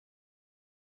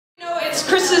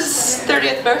Chris's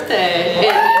 30th birthday.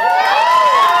 At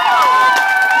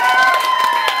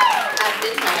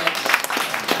midnight.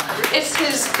 It's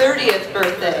his 30th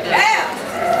birthday.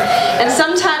 Yeah. And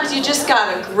sometimes you just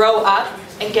gotta grow up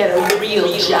and get a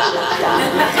real job.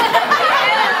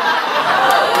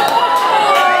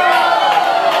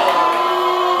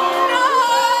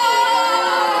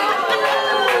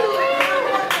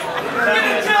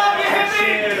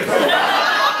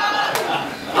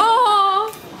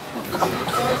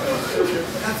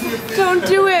 Don't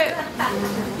do it.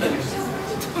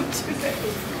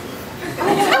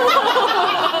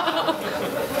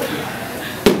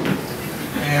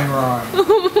 And wrong.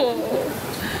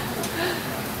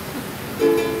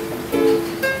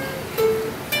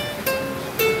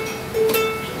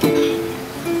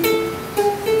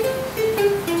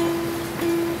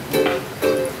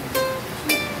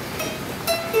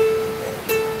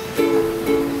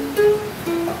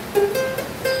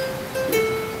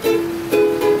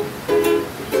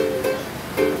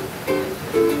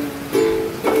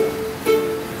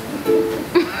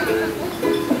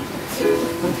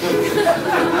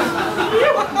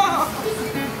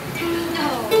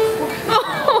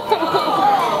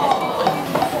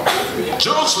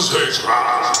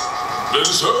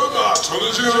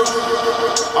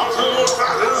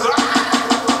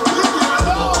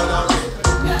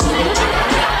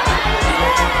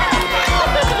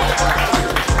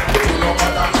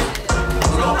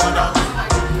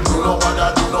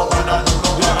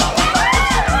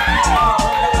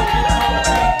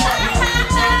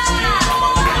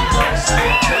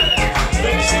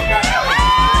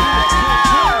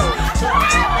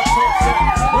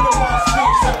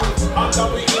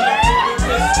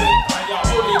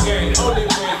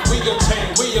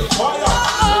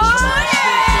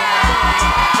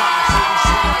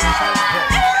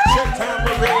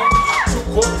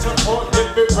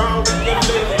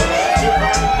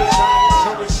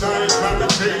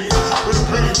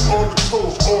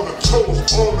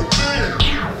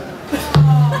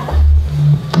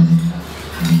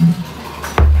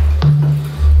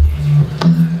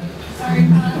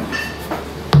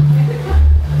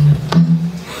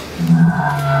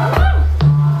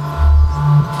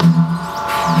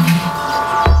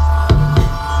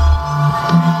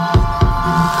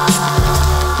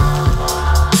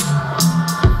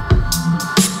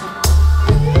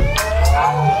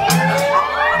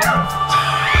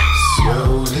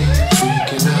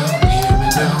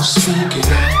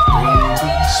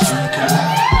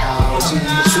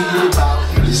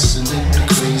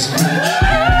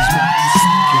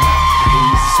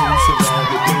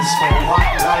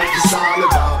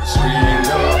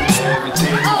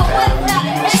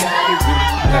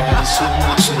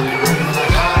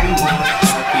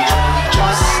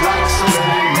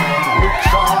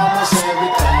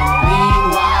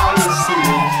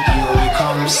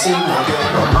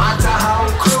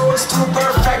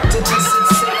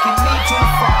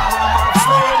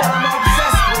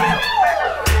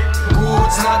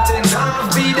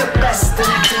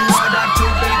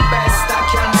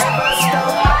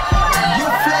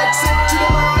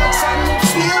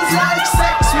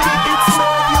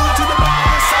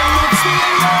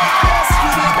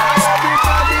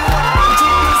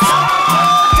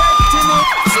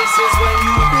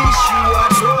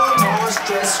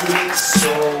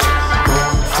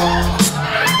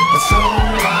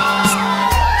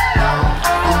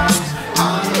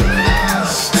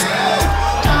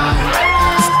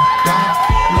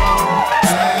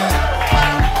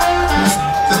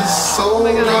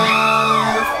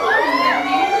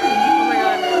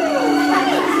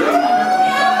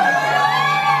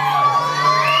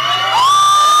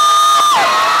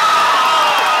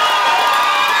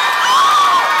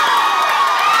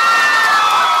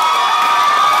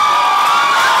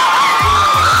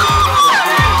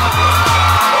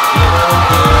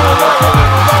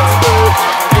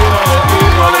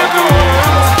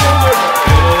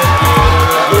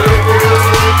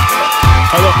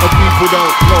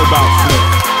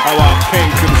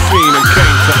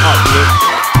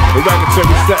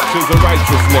 Sections of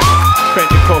righteousness,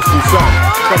 Pentecostal sun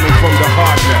coming from the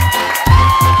hardness.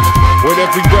 With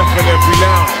every breath and every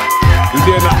now, we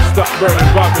dare not stop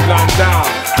burning Babylon down.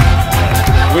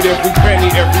 With every penny,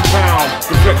 every pound,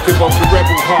 reflective of the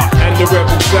rebel heart and the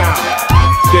rebel sound.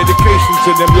 Dedication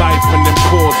to them life and them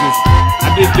causes.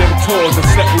 I did them tours and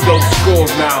settled those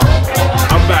scores now.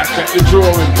 I'm back at the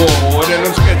drawing board and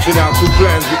I'm sketching out two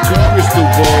plans with two crystal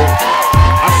balls.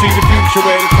 I see the future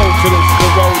where the culture looks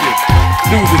corroded.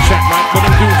 Dudes are chat man, but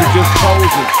them dudes are just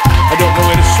posing. I don't know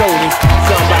where the show is,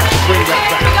 so I'm about to bring that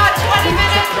back. We got 20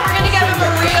 minutes, we're gonna give him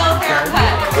a real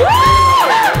haircut.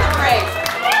 Great.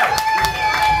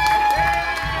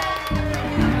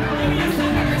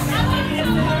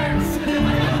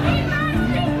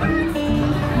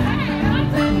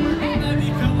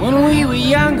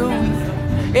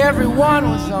 everyone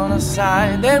was on our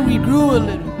side. Then we grew a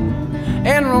little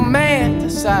and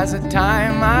romanticized the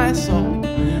time I saw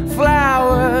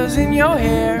flowers in your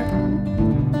hair.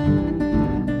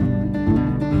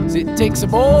 'Cause it takes a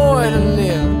boy to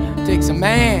live, it takes a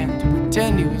man to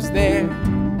pretend he was there.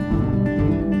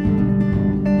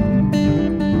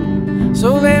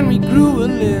 So then we grew a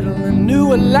little and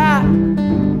knew a lot,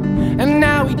 and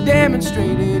now we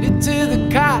demonstrated it to the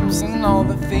cops. And all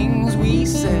the things we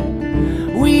said,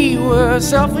 we were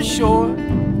self-assured.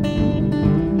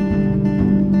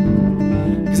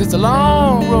 'Cause it's a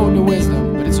long road to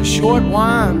wisdom, but it's a short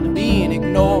one to being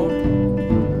ignored.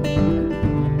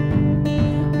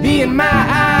 Be in my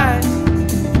eyes,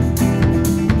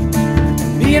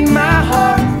 be in my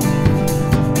heart,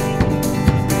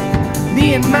 be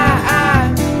in my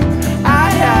eyes,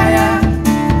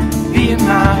 be in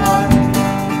my heart.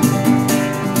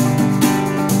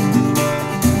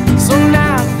 So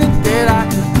now I think that I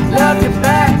could love you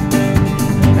back,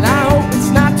 and I hope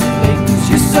it's not too late, 'cause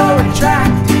you're so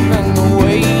attractive and the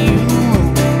way you move,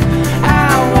 I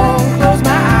won't close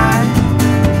my eyes.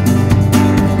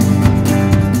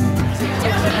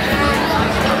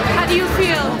 How do you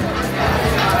feel?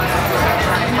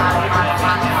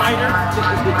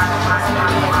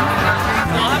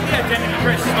 I'll have the Decadent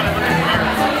Chris when I look in the mirror.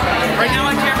 Right now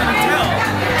I can't really tell.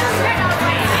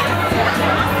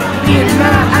 In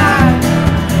my eyes.